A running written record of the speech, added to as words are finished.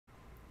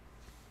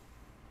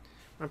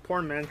My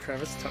poor man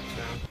Travis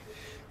touchdown.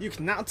 You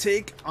can now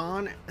take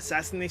on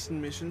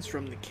assassination missions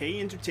from the K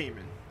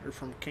Entertainment, or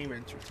from K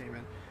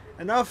Entertainment.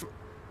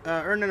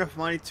 Earn enough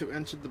money to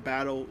enter the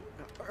battle.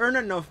 Earn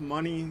enough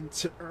money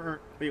to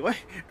wait, what?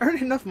 Earn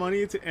enough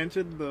money to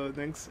enter the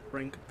next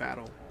rank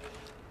battle.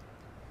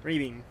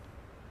 Rating.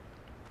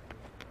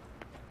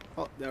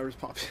 Oh, that was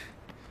pop.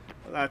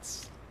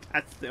 That's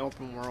the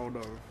open world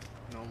of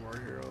No More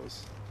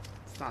Heroes.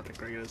 It's not the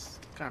greatest.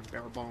 Kind of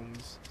bare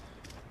bones.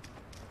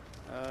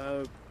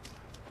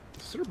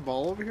 Is there a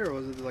ball over here, or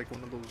was it like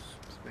one of those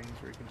things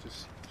where you can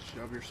just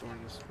shove your sword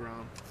in the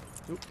ground?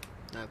 Oop,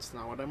 that's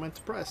not what I meant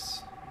to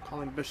press. I'm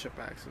calling Bishop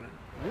accident.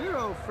 We're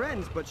all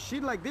friends, but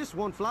shit like this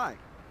won't fly.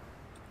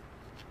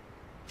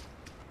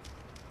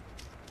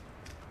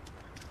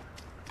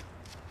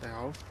 The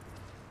hell?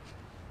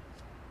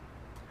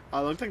 It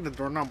looked like the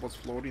doorknob was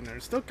floating there.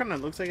 It still kind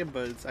of looks like it,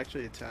 but it's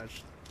actually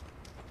attached.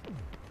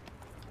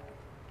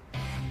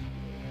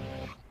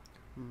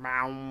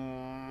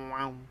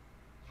 Meow.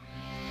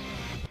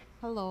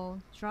 Hello,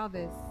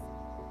 Travis.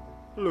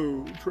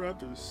 Hello,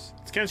 Travis.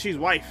 It's Kenshi's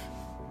wife.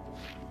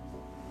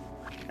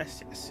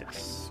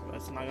 Yes. But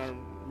it's not gonna.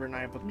 We're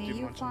not able to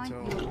do much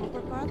until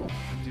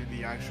do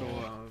the actual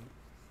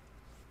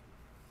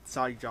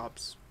side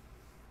jobs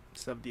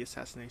instead of the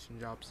assassination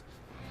jobs.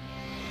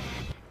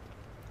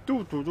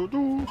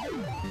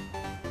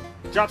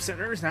 Job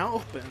center is now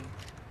open.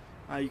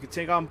 You can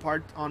take on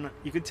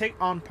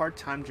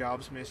part-time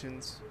jobs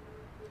missions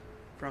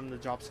from the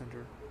job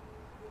center.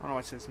 I don't know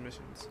why it says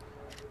missions.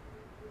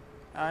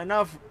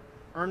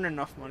 Earn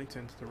enough money to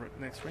enter the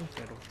next rank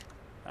battle.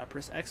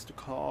 Press X to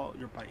call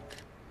your bike.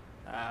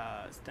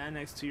 Stand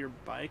next to your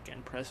bike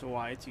and press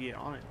Y to get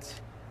on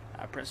it.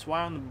 Press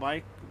Y on the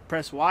bike.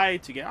 Press Y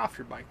to get off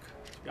your bike.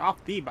 To get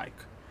off the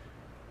bike.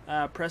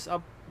 Press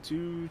up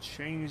to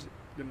change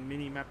the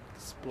mini-map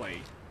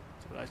display.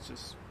 So that's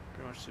just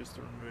pretty much just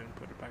to remove it and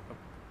put it back up.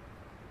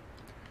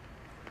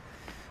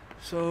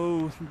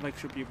 So the bike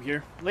should be over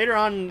here. Later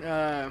on,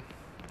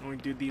 when we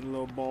do the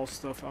little ball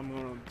stuff, I'm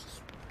gonna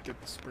just get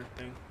the sprint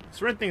thing. The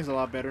sprint thing is a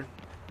lot better.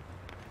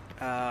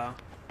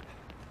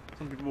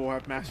 Some people will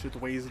have mastered the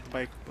ways of the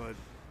bike, but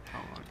I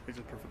don't know, I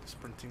just prefer the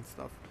sprinting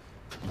stuff.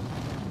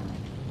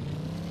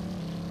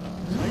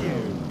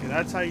 Okay,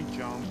 that's how you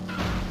jump.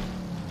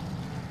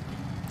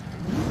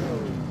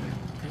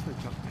 Where's the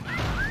jump thing?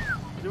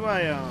 How do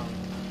I,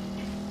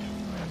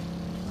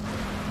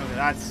 okay,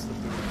 that's the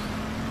boost.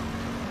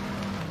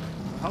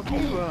 How do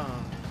you,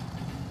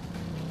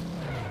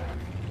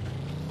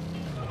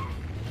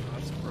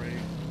 that's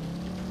brave.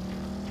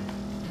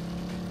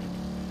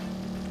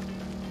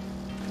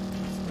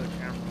 That's the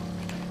camera.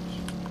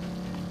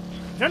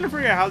 I'm trying to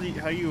figure out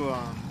how you, I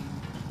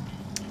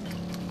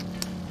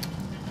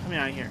mean,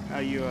 I hear how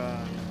you, your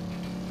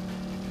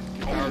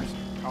power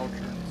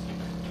turns.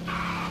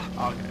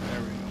 Okay,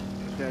 there we go.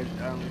 But that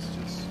at least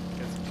just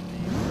gets some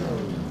speed.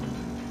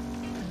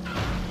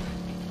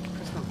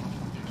 Press not one.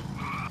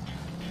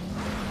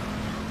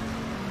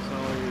 So,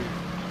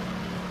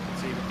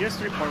 let's see, the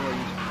PS3 part where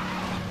you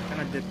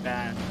kind of did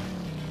that.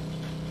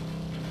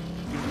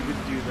 You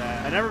could do that.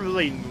 I never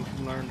really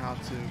learned how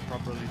to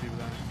properly do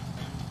that.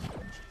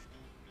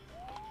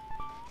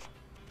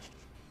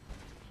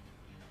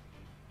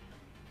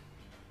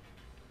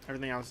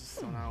 Everything else is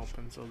still not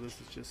open, so this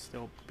is just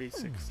still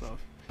basic stuff.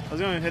 I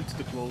was going to head to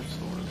the clothes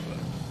store, but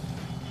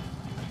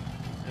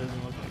it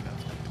doesn't look like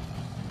that's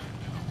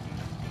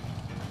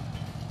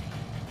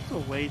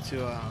There's a way to,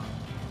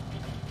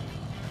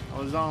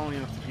 oh, it's not only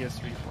in the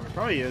PS3 port. It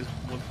probably is,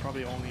 was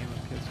probably only in the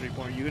PS3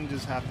 port. You can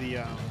just have the,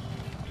 I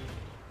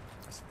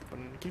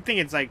keep thinking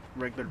it's like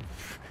regular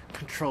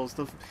control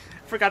stuff.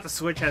 I forgot the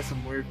Switch has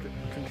some weird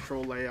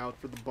control layout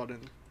for the button.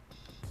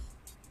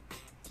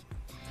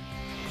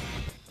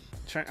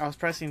 I was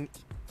pressing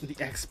the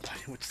X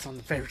button, which is on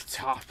the very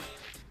top,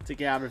 to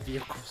get out of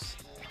vehicles.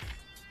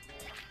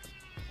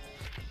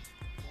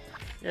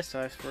 Yes,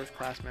 so it's first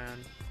class,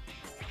 man.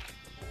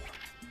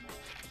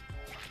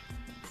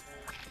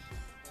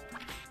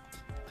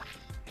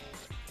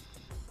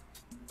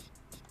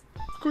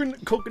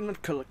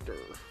 Coconut collector.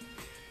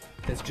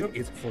 This job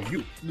is for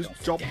you. This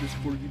job is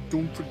for you.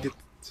 Don't forget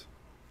it.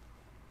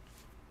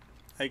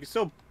 I can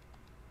still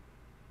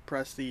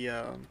press the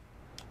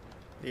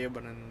A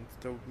button and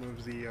still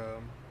moves the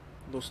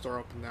little star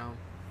up and down.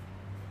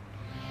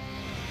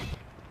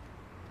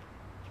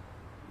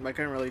 I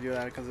couldn't really do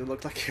that because it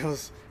looked like it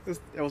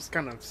was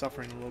kind of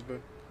suffering a little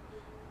bit.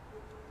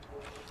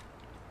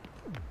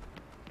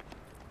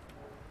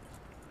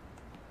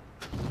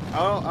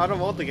 Out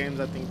of all the games,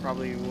 I think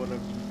probably would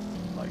have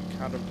like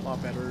had a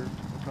lot better.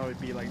 Would probably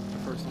be like the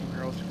first More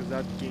Heroes, because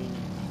that game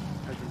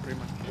has been pretty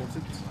much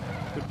ported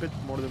a good bit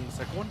more than the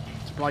second one.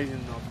 Surprising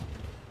enough.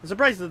 I'm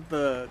surprised that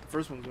the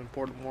first one's been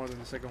ported more than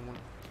the second one.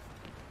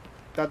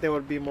 Thought they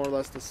would be more or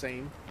less the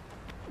same.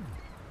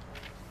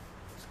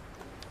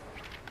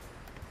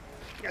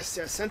 Yes,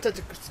 sent it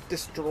to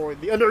destroy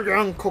the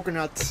underground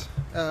coconut.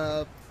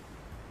 I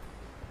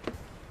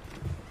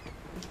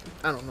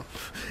don't know.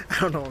 I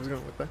don't know where I was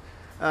going with that.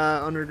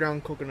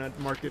 underground coconut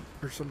market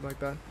or something like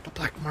that. The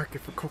black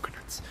market for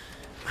coconuts.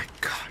 My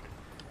God,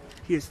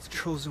 he is the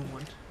chosen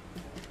one.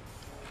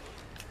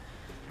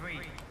 3,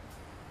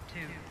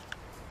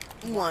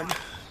 2, 1.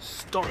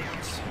 Start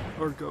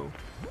or go.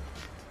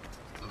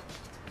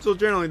 So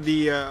generally,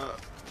 the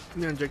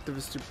objective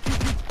is to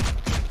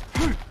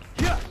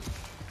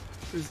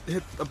just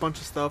hit a bunch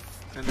of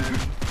stuff and then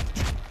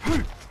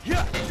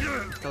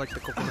I like the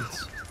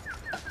coconuts.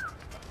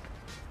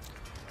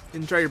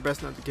 And try your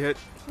best not to get hit.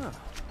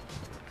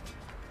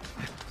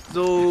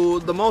 So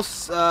the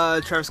most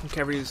Travis can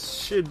carry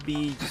should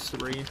be just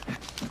 3.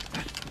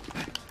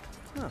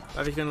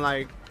 If you can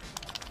like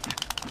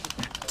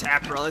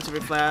tap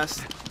relatively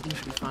fast, you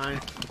should be fine.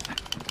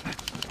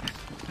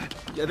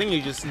 I think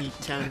you just need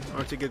 10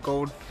 or to get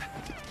gold.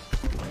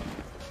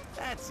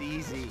 That's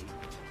easy.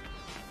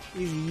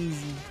 Easy,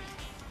 easy.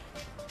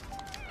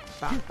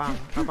 Bam, bam,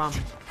 bam, bam,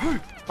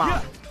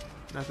 bam.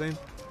 Nothing.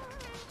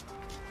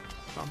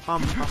 Bam,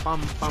 bam, bam,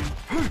 bam, bam,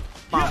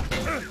 bam.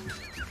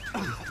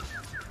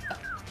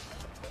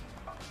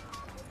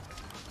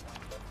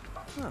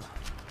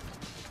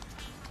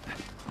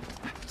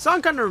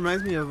 Song kind of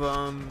reminds me of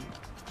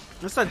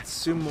what's that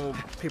sumo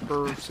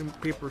paper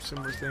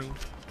sumo thing?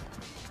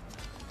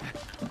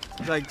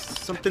 It's like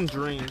something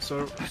dream,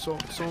 so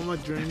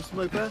much dreams, something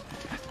like that.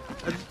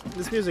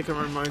 This music kind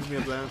of reminds me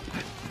of that.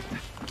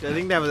 Yeah, I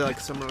think they have like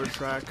a similar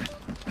track.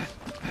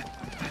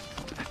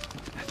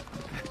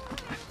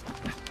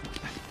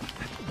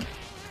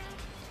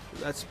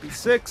 That should be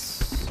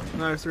 6.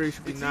 Another 3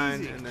 should be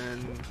 9, and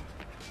then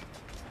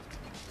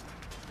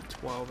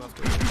 12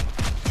 after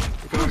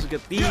that. You can also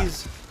get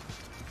these.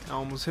 It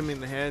almost hit me in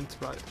the head.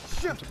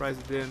 I'm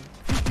surprised it didn't.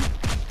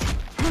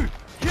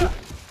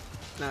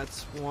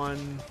 That's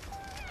 1.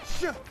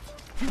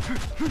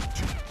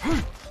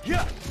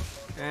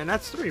 And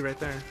that's 3 right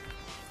there.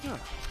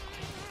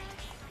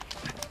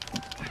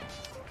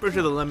 Pretty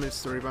sure the limit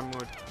is 3, but I'm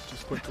going to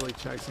just quickly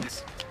check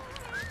since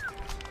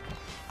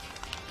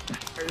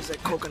there's a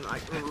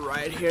coconut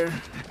right here.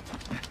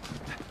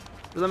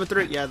 The limit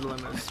 3? Yeah, the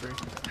limit is 3.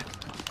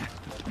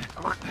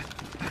 Come on,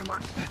 come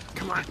on,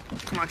 come on,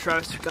 come on,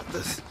 Travis, you got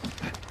this.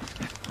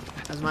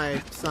 As my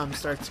thumb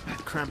starts to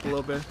cramp a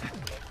little bit.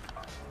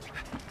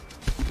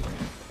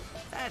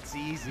 That's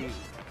easy.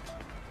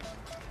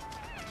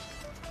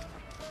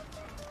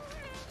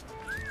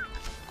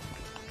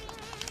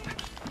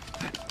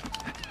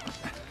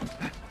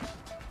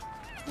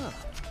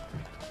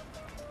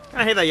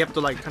 I hate that you have to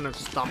like kind of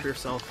stop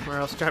yourself, or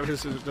else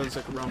Travis does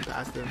like run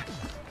past him.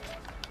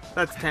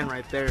 That's 10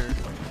 right there,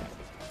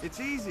 It's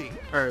easy.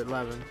 or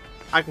 11.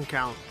 I can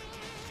count.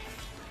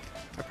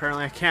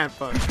 Apparently I can't,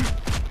 but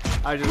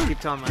I just keep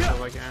telling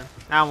myself I can.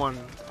 That one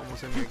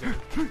almost hit me again.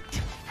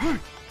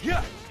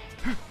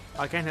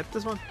 I can't hit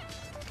this one.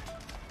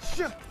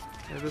 Hit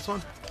this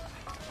one.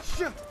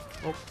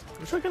 Oh,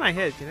 which one can I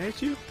hit? Can I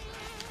hit you?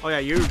 Oh yeah,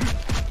 you're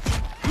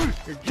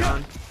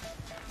done.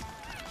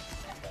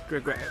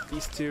 Grab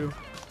these 2.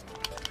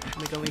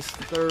 Make at least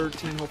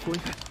 13, hopefully.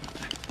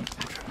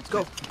 Let's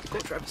go. Go,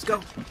 Travis.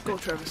 Go. Go,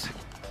 Travis.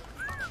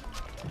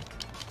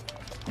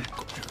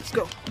 Go, Travis.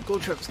 Go. Go,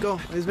 Travis. Go.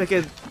 Let's make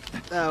it.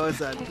 What's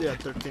that? Yeah,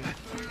 13.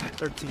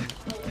 13.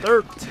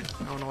 13.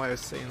 I don't know why I was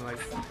saying like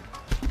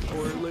so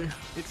early.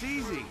 It's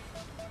easy.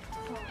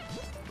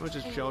 We'll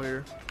just chill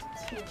here.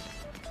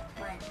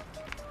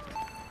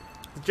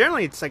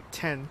 Generally, it's like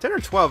 10. 10 or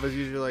 12 is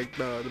usually like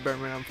the bare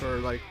minimum for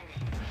like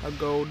a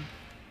gold.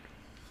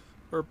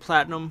 Or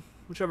platinum,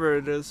 whichever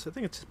it is. I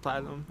think it's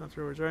platinum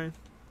afterwards, right?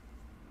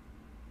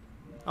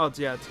 Oh, it's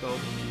gold.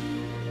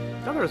 I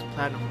thought there was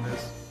platinum in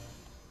this.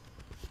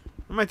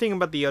 Or am I thinking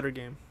about the other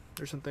game?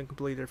 Or something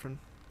completely different?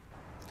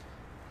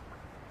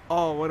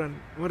 Oh,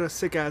 what a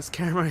sick ass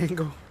camera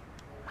angle.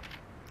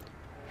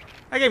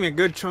 That gave me a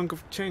good chunk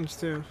of change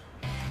too.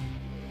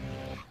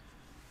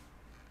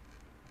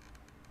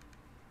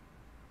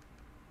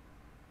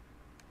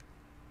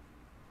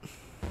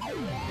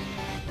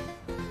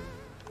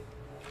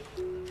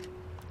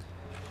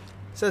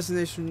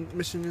 Assassination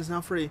mission is now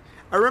free.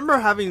 I remember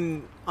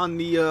having on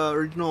the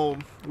original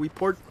Wii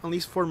port, at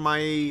least for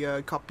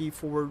my copy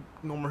for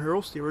No More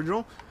Heroes, the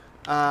original.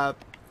 The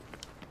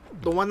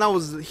one that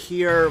was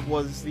here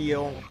was the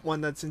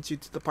one that sent you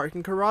to the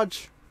parking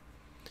garage.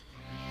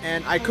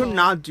 And I could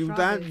not do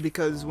that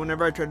because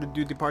whenever I tried to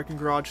do the parking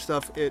garage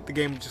stuff, the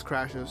game just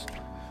crashes.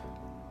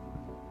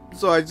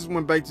 So I just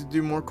went back to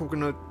do more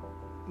coconut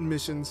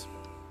missions.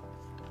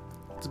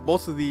 So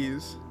both of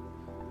these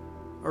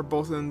are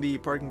both in the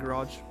parking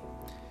garage.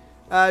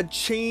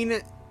 Chain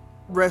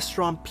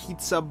restaurant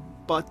pizza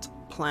butt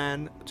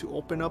plan to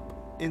open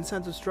up.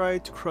 Incentives try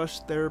to crush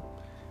their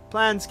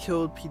plans.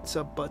 Killed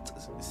pizza butt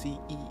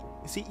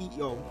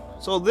CEO.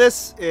 So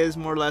this is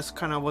more or less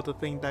kind of what the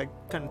thing that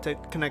kind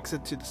of connects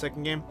it to the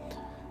second game.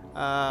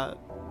 Because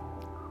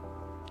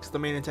the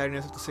main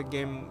antagonist of the second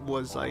game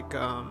was like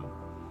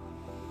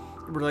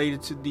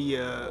related to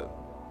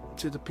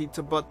the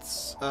pizza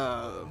butts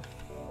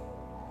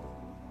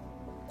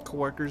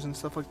co-workers and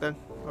stuff like that,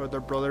 or their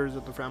brothers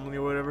or the family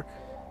or whatever.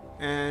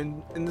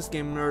 And in this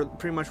game, are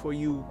pretty much who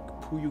you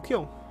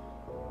kill.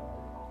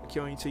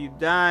 Killing until you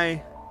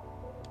die.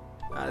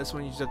 This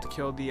one you just have to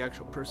kill the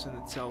actual person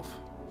itself.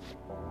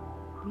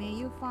 May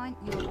you find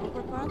your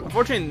overcard?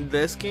 Unfortunately, in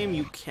this game,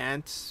 you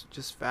can't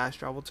just fast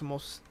travel to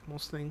most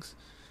things,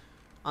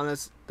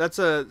 unless that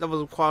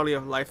was a quality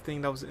of life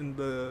thing that was in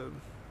the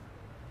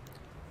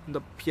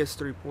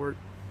PS3 port.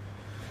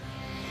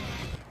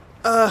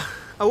 I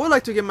would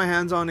like to get my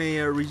hands on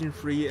a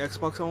region-free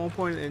Xbox at one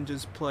point and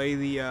just play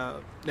the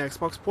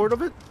Xbox port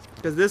of it,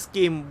 because this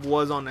game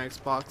was on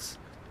Xbox,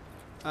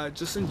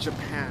 just in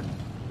Japan.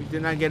 We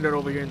did not get it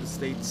over here in the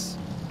States.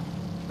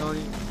 The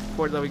only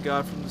port that we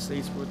got from the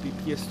States was the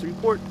PS3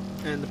 port,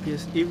 and the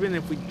PS. Even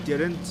if we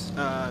didn't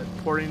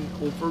porting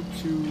over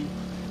to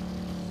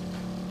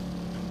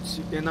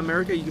in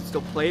America, you could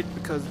still play it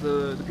because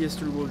the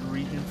PS3 was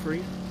region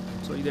free,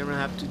 so you didn't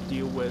have to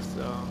deal with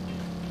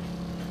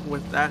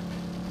that.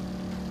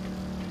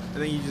 I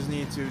think you just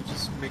need to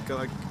just make a,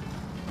 like,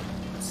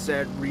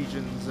 said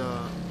regions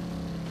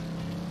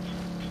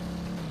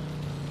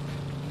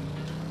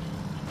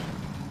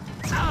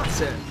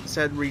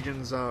said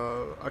regions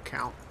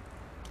account.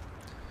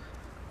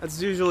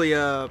 That's usually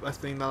a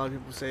thing that a lot of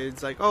people say.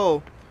 It's like,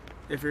 oh,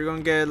 if you're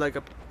gonna get like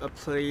a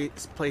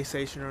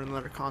PlayStation or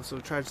another console,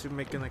 try to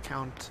make an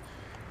account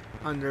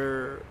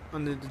under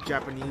the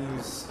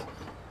Japanese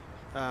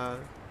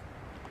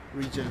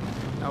region.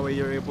 That way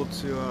you're able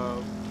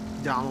to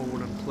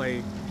download and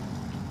play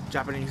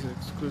Japanese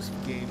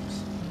exclusive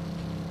games.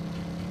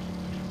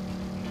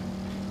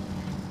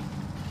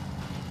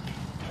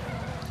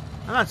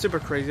 I'm not super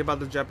crazy about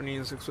the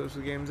Japanese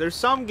exclusive games. There's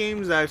some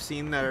games that I've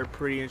seen that are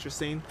pretty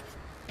interesting,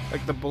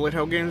 like the bullet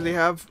hell games they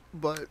have,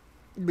 but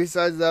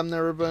besides that, I've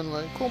never been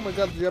like, oh my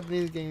god, the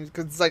Japanese games,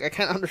 because it's like I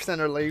can't understand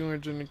their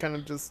language and it kind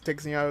of just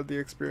takes me out of the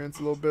experience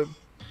a little bit.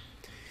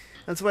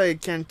 That's why I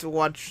can't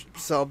watch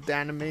subbed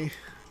anime.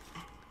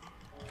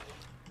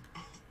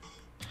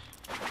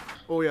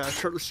 Oh yeah,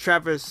 shirtless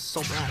Travis is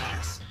so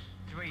badass.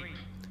 3,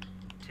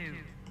 2,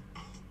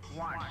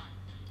 1.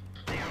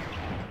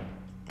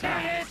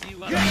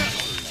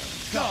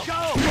 Go!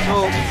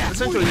 So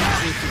essentially, you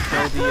just need to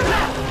kill the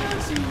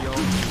CEO.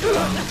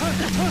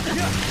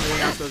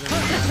 Everything else doesn't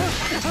really matter.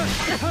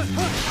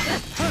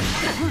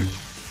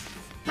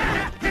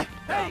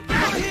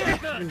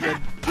 Even dead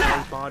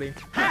guy's body.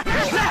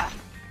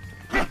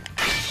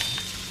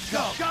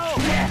 Go! Go!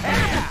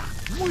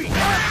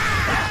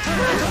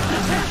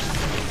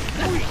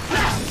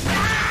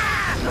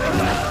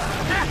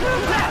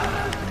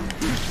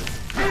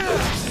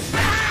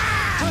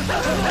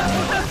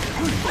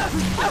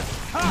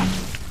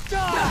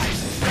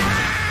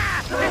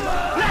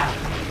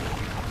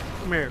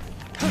 Come here.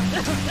 I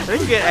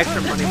think you get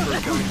extra money for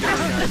killing the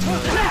other guys,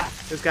 but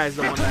this guy's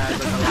the one that has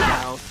like a lot of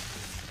health.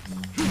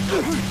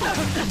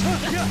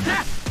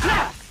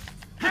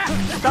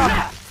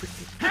 Stop!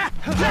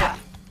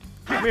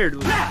 Come here,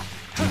 dude.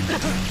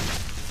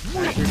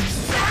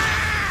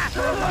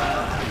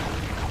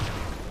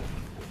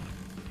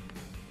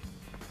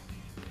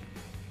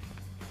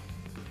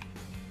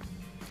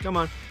 Come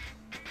on.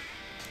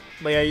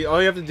 But yeah, all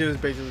you have to do is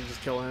basically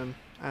just kill him,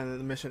 and then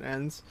the mission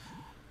ends.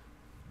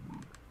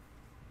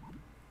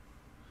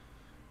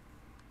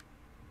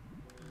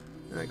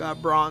 And I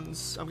got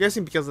bronze. I'm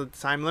guessing because of the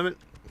time limit.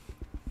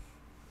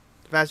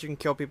 The faster you can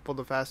kill people,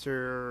 the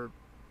faster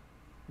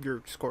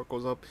your score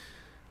goes up.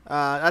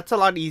 That's a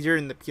lot easier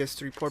in the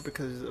PS3 port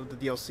because of the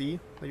DLC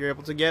that you're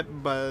able to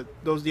get, but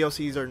those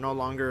DLCs are no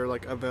longer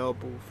like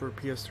available for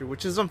PS3,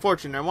 which is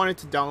unfortunate. I wanted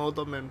to download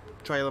them and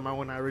try them out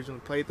when I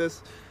originally played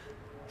this,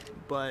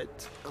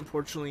 but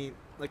unfortunately,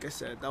 like I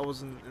said, that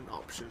wasn't an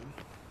option.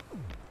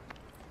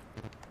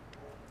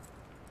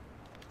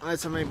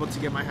 Unless I'm able to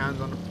get my hands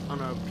on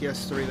a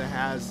PS3 that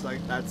has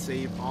like that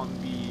save on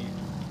the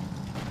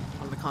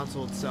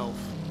console itself,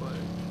 but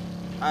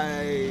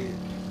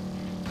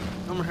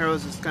More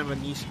Heroes is kind of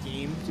a niche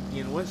game to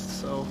begin with,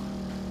 so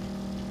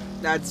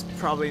that's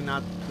probably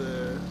not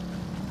the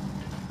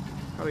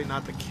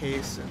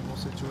case in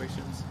most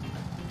situations.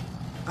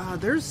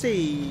 There's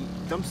a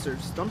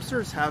dumpsters.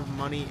 Dumpsters have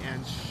money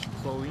and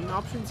clothing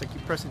options. Like you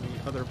pressing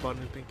the other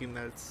button thinking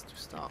that it's to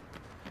stop,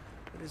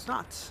 but it's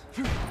not.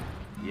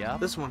 Yeah.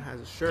 This one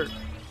has a shirt.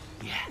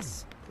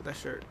 Yes. With that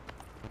shirt.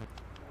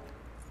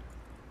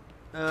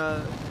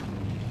 But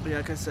yeah,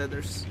 like I said,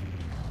 there's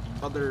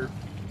other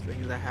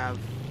things that have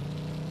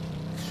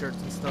shirts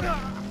and stuff.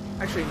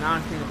 Actually, now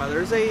I'm thinking about it,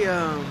 there's a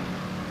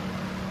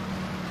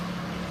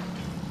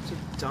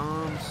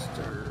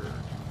dumpster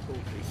over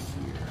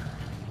here.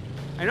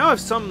 I know I have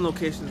some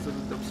locations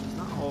of the dumpsters,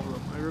 not all of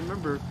them. I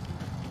remember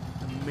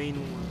the main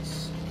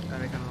ones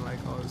that I kind of like.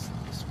 Oh, this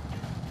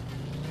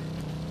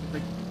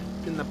like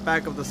in the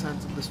back of the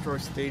Sands of Destroy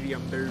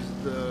Stadium. There's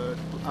a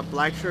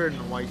black shirt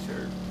and a white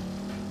shirt,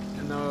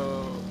 and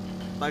the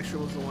black shirt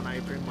was the one I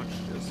pretty much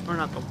just, or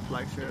not the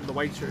black shirt, the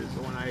white shirt is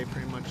the one I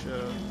pretty much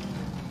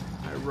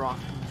I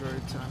rocked majority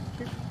of the time.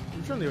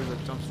 I'm sure there was a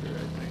dumpster,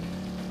 I think.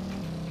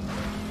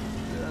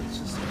 Yeah, that's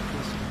just like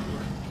this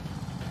before.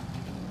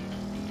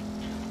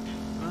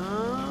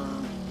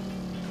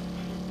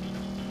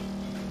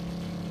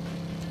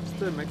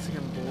 the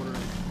Mexican border?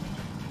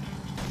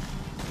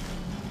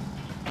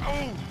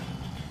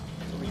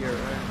 It's over here,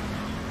 right?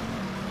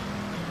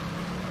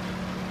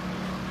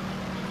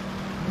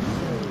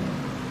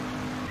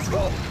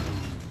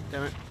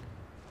 Damn it.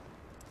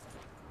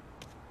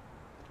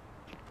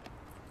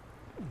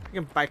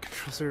 Freaking bike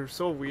controls are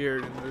so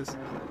weird in this.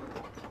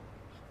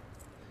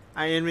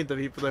 I envy the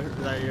people that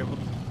are able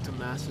to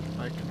master the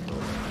bike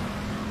controls.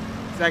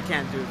 'Cause I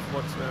can't do it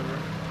whatsoever.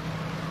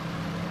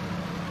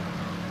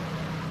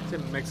 It's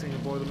in Mexican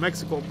border, the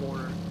Mexico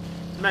border.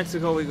 To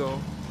Mexico we go.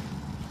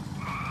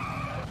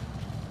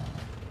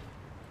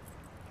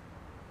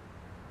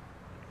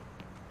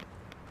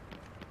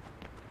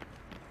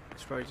 I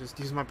should probably just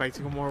use my bike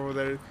to go more over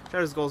there.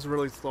 That just goes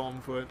really slow on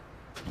foot.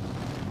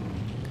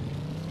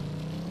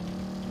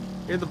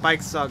 Here the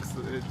bike sucks.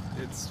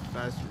 It's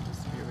faster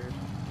just to be weird.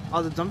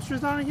 Oh, the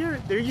dumpsters down here?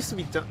 There used to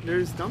be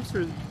there's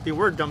dumpsters. There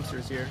were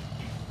dumpsters here.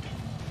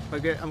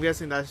 Okay, I'm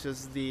guessing that's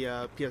just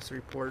the PS3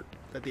 port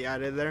that they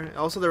added there.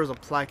 Also, there was a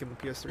plaque in the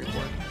PS3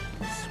 port.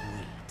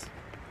 Sweet.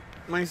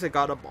 Nice, I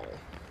got a ball.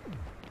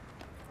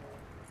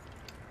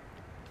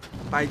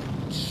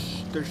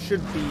 There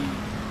should be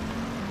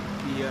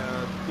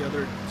the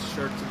other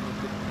shirts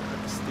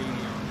at the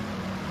stadium.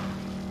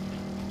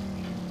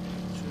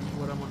 Which is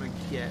what I'm gonna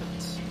get.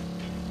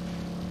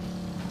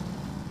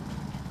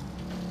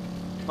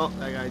 Oh,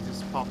 that guy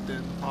just popped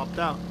in, popped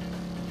out.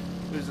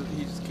 He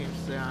just came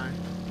to say hi.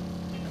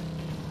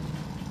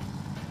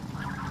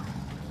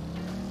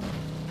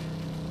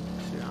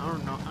 Shit, I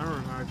don't know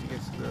how to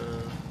get to the.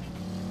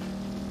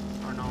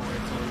 Oh no,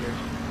 it's over here.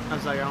 I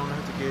was like, I don't know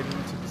how to get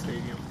into the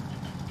stadium.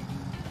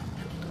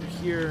 Through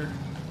here.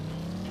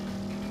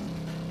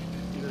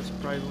 They're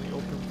surprisingly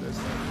open this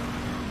time.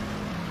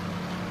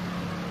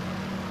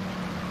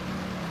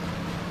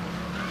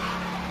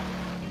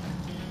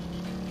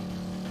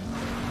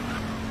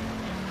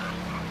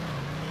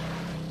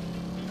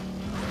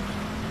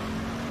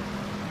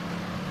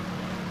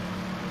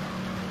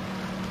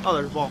 Oh,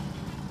 there's a ball.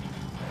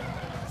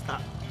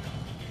 Stop.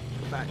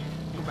 Go back.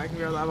 Go back and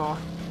grab that ball.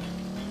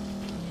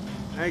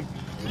 Hey.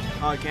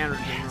 Oh, I can't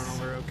run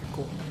over. Okay,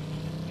 cool.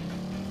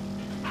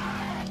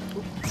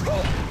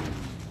 Oop.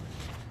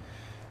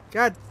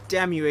 God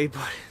damn you, A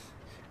button.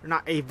 Or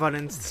not A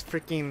buttons, it's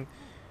freaking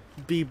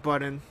B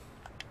button.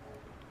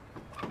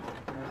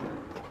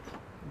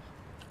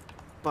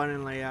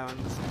 Button layout on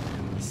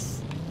the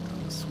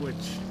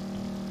Switch.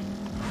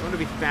 I want to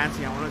be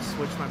fancy, I want to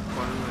switch my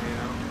button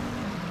layout.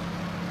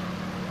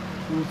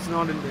 Ooh, it's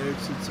not an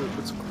X, it's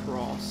a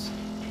cross.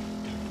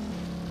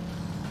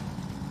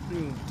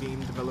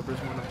 Game developers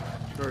want to,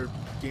 or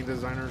game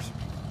designers,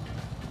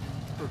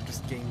 or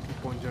just game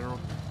people in general.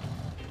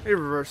 Hey,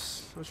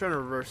 reverse. I was trying to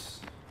reverse.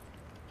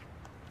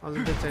 I was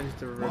intending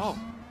to reverse. Whoa.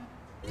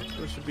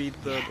 This should be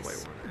the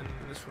white one,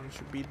 and this one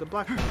should be the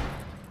black one.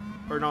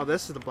 Or no,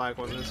 this is the black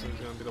one. This is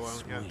gonna be the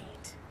white one.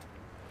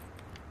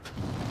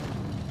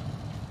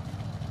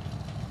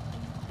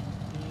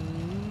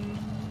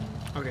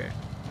 Yeah. Okay.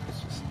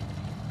 It's just.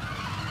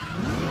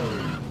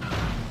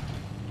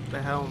 What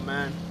the hell,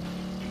 man?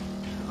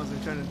 I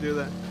wasn't trying to do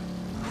that.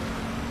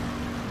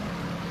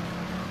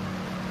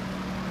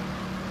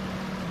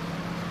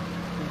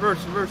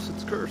 Reverse, reverse,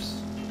 it's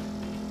curse.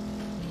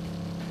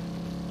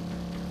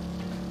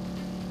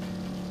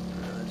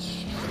 Let's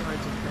try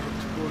to head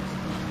towards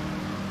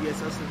the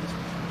ESS in this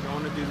one. I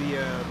want to do the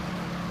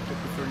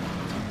 30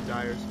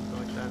 die or something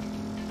like that.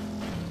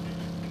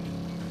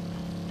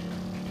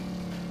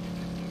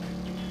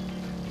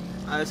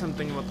 I guess I'm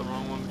thinking about the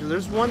wrong one because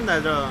there's one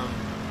that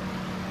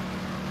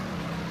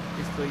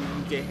basically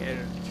you get hit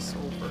and it's just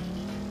over.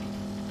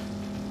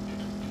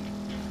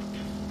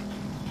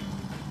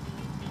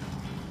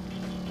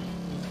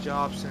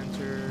 Job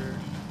center.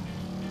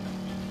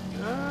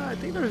 I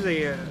think there's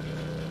a. I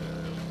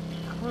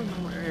don't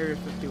remember where Area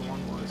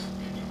 51 was.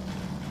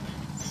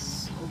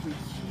 It's over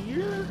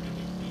here.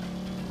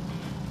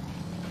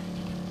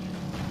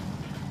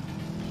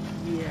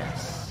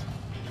 Yes.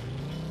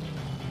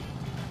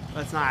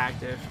 That's not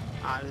active.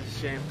 Ah, that's a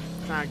shame.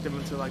 It's not active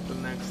until like the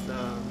next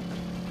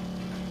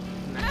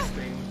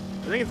thing.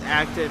 I think it's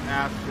active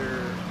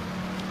after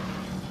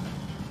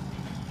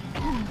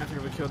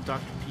we killed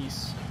Dr.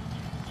 Peace.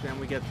 Then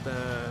we get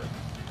the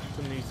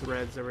new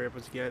threads that we're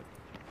able to get.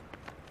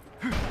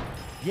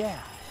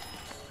 Yeah.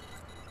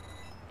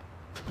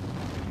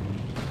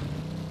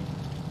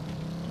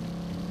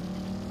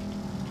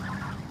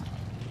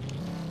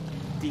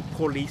 The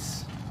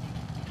police.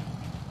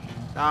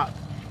 Ah,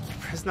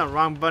 press the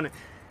wrong button.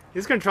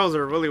 These controls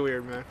are really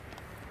weird, man.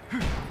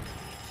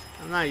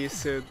 I'm not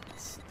used to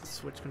the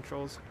Switch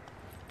controls.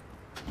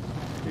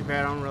 To be fair,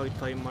 I don't really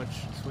play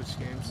much Switch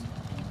games.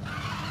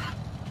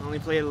 I only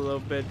played a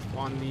little bit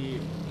on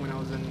when I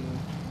was in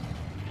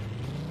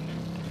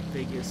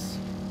Vegas.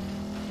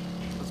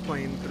 I was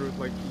playing through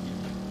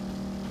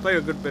play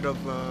a good bit of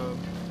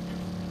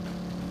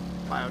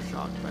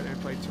BioShock, but I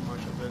didn't play too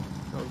much of it.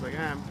 So I was like,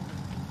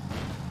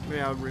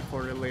 maybe I'll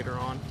record it later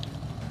on.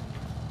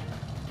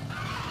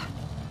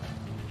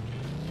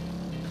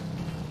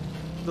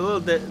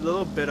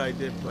 little bit I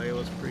did play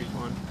was pretty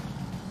fun.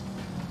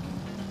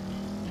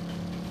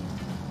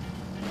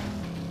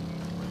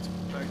 Let's go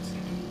back to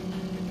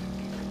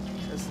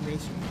the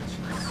assassination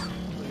missions.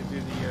 We're gonna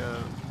do the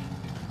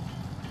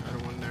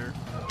other one there.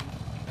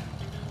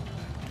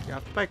 Yeah,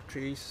 back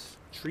trees.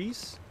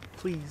 Trees?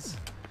 Please.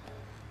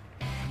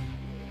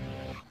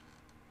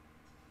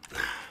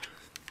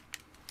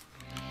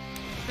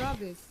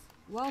 Travis,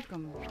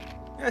 welcome.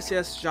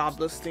 Yes, job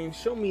listing.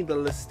 Show me the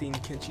listing,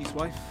 Kenchi's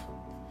wife.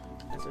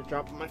 As I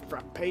drop my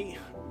frappe.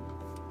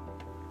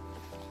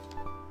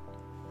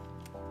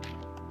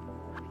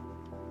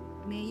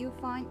 May you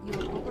find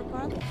your upper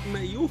path?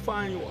 May you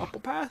find your upper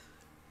path.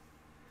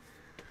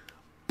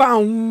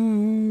 Bow.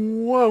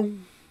 Whoa.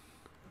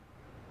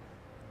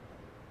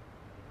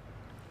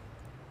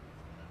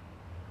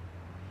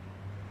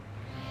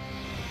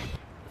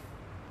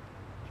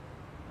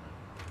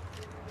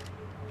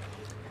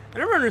 I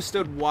never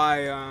understood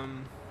why, out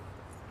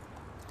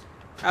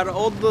of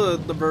all the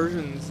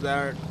versions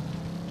that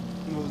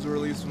was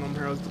released from More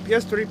Heroes, the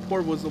PS3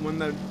 port was the one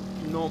that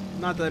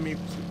not that many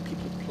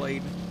people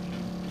played,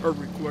 or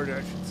recorded,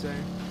 I should say.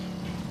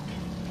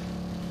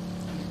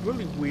 It's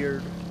really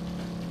weird.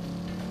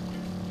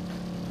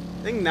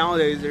 I think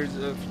nowadays there's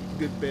a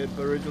good bit,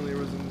 but originally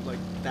there wasn't like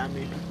that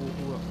many people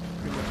who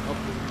pretty much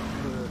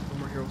uploaded the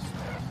More Heroes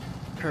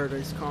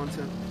Paradise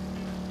content.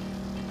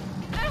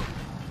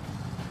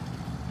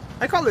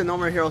 I call it No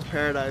More Heroes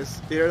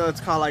Paradise. Even though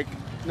it's called like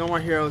No More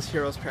Heroes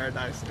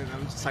Paradise, and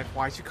I'm just like,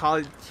 why'd you call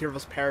it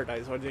Heroes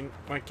Paradise? Why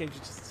can't you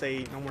just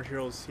say No More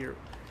Heroes here?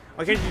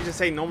 Why can't you just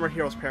say No More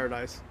Heroes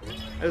Paradise? It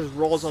just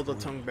rolls off the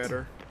tongue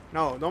better.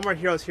 No, No More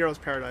Heroes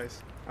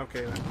Paradise.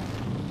 Okay then.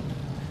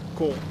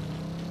 Cool.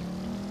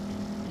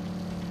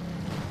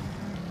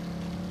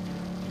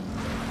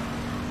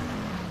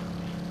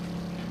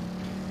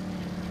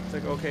 It's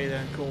like, okay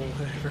then, cool,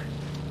 whatever.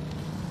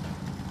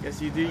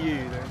 Guess you do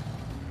you then.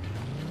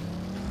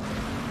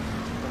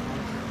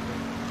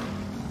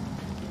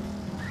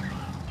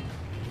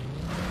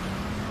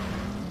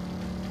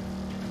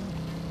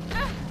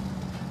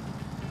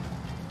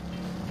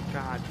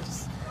 God,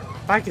 this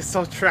bike is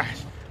so trash.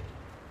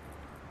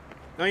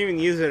 Don't even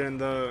use it in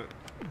the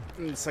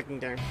second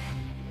game.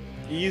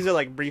 You use it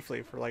like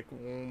briefly for like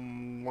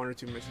 1 or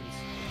 2 missions.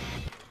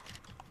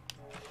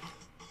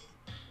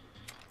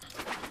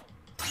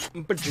 I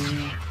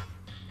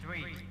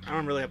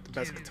don't really have the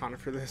best katana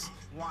for this.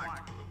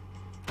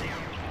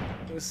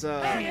 This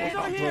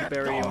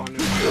blueberry one.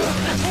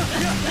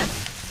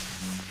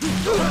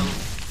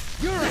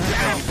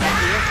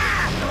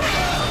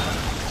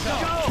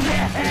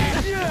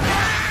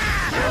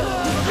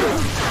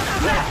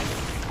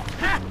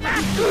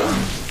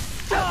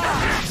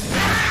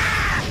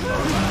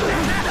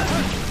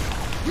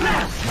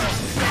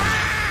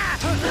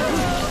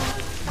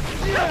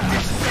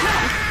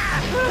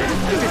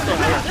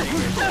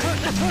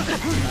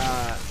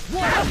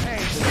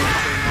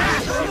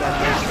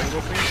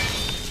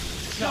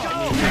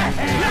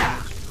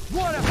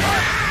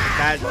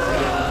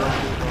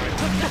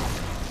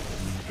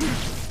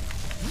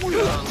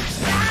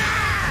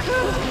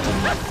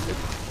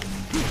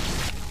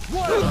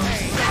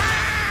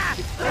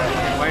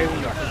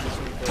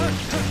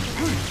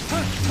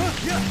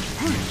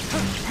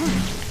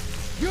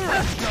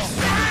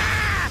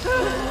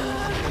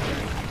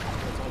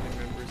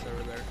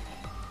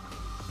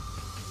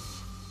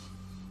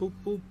 Boop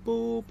boop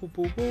boop boop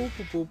boop boop boop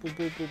boop boop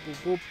boop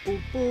boop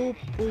boop boop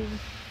boop.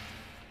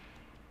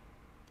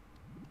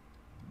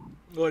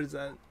 What is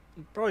that?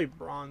 Probably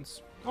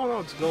bronze. Oh no,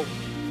 it's gold.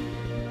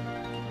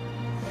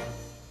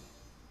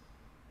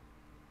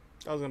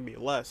 That was gonna be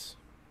less.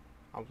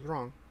 I was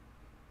wrong.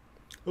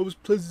 I was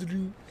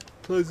pleasantly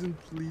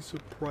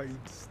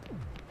surprised.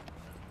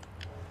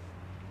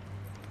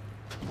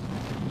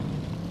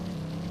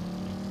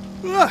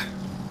 Ah!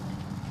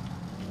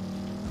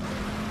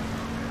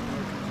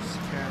 Just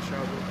cash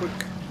out real quick.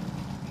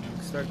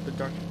 Start the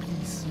Dark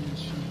Peace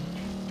mission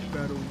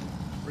battle,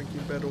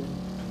 ranking battle.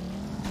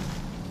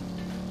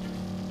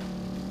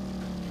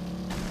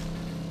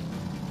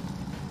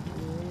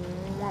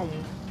 Wow.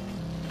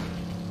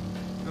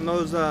 And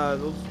those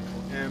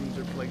M's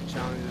are like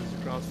challenges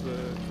across the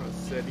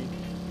city.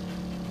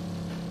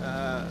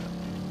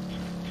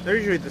 They're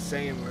usually the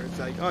same, where it's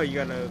like, oh, you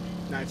gotta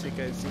not take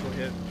a single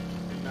hit.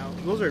 And now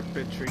those are a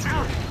bit tricky.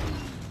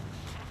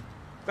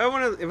 If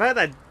I had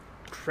that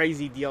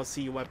crazy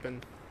DLC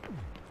weapon,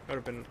 that would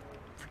have been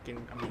freaking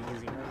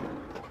amazing.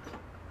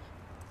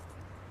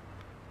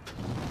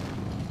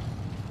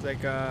 It's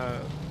like I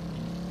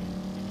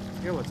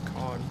forget what it's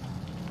called.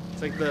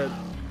 It's like the,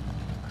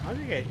 how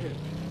do you get hit?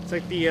 It's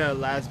like the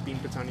last beam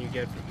baton you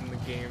get in the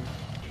game.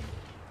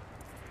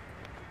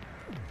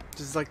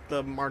 Just like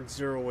the Mark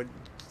Zero, it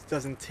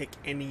doesn't take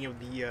any of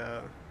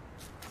the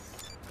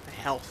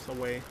health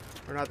away,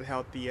 or not the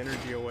health, the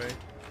energy away.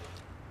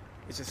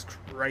 It's just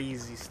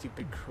crazy,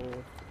 stupid,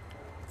 cool.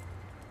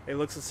 It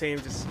looks the same,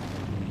 just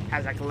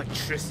has like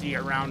electricity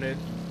around it.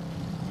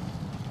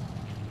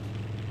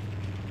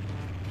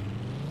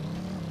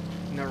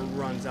 never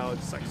runs out.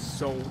 It's like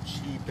so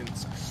cheap and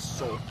it's like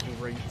so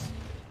great.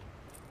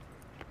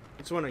 I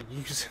just want to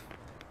use it.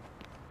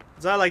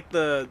 Cause I like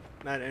that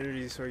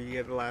energy sword you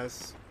get in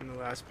the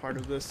last part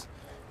of this.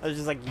 I was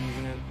just like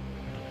using it.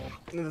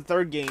 In the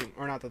third game,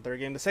 or not the third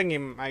game, the second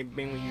game, I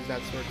mainly use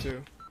that sword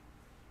too.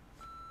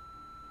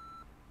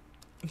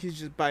 He's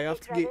just buy off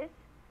the gate.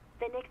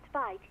 The next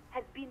fight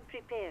has been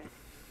prepared.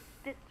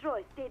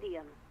 Destroy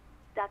Stadium.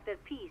 Dr.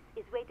 Peace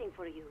is waiting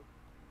for you.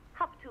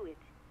 Hop to it.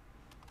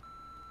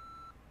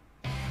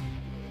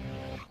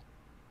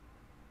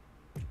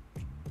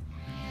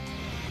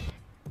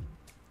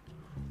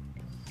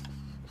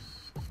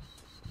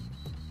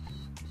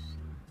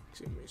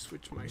 Let me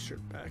switch my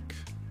shirt back.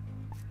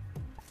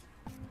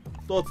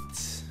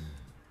 Thoughts.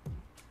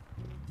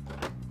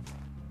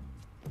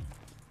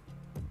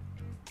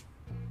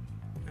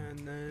 And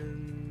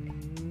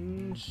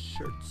then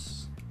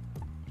shirts.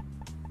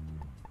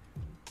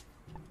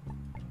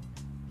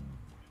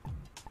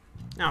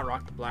 Now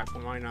rock the black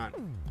one, why not?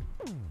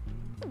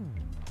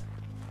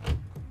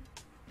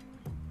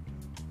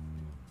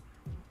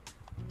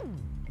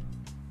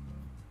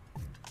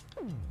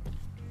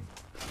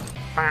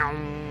 Bow.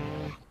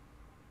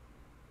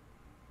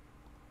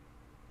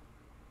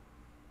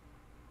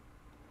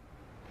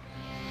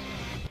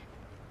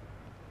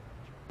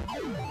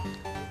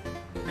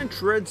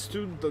 Entrance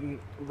to the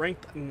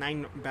ranked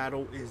 9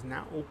 battle is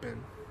now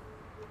open.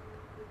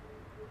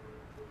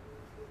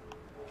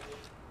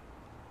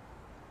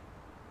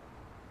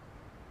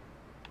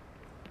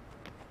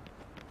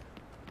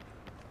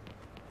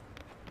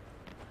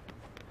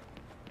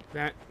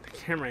 That the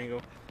camera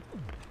angle.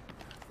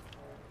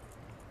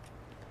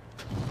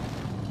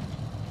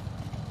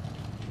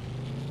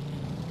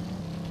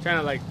 Trying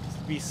to like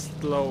be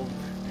slow,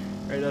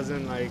 or it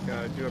doesn't like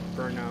do a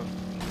burnout.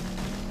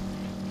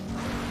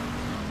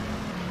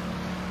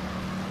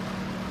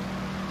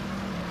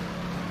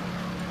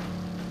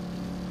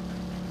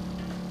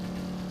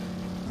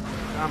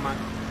 Come on.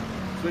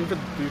 Just waiting for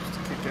the boost to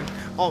kick in.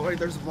 Oh wait,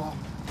 there's a ball.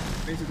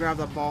 I need to grab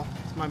that ball.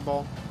 It's my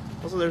ball.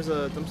 Also, there's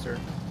a dumpster.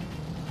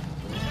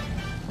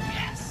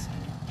 Yes.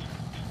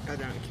 God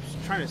damn, it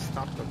keeps trying to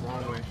stop the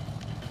wrong way.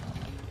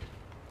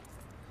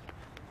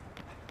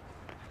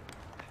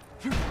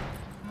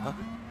 Huh?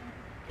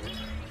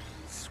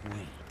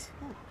 Sweet.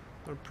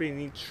 A pretty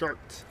neat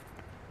shirt.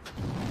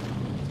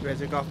 So I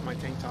take off my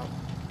tank top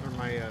or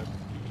my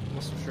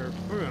muscle shirt.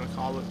 What are we gonna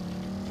call it?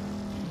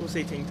 We'll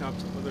say tank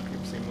tops. Other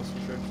people say muscle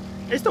shirt.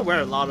 I used to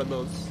wear a lot of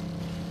those.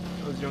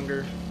 When I was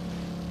younger.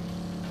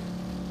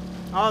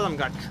 All of them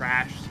got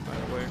trashed, by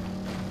the way.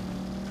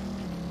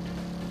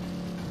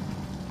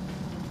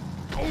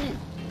 Oh!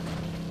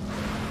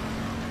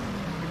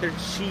 They're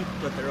cheap,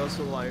 but they're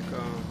also like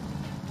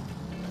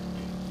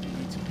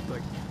easy to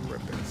like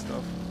rip and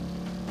stuff.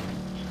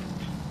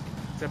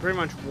 So I pretty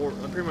much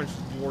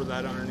wore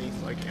that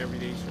underneath like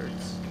everyday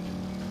shirts.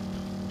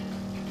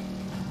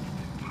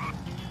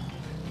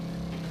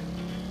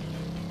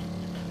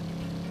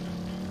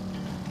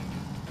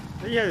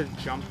 You had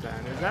to jump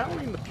that. Is that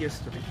only in the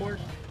PS3 port?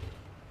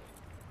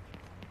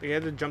 They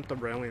had to jump the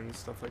railing and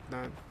stuff like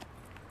that.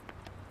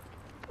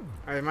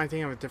 I might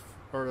think of a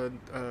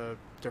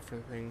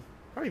different thing.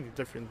 Probably a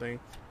different thing.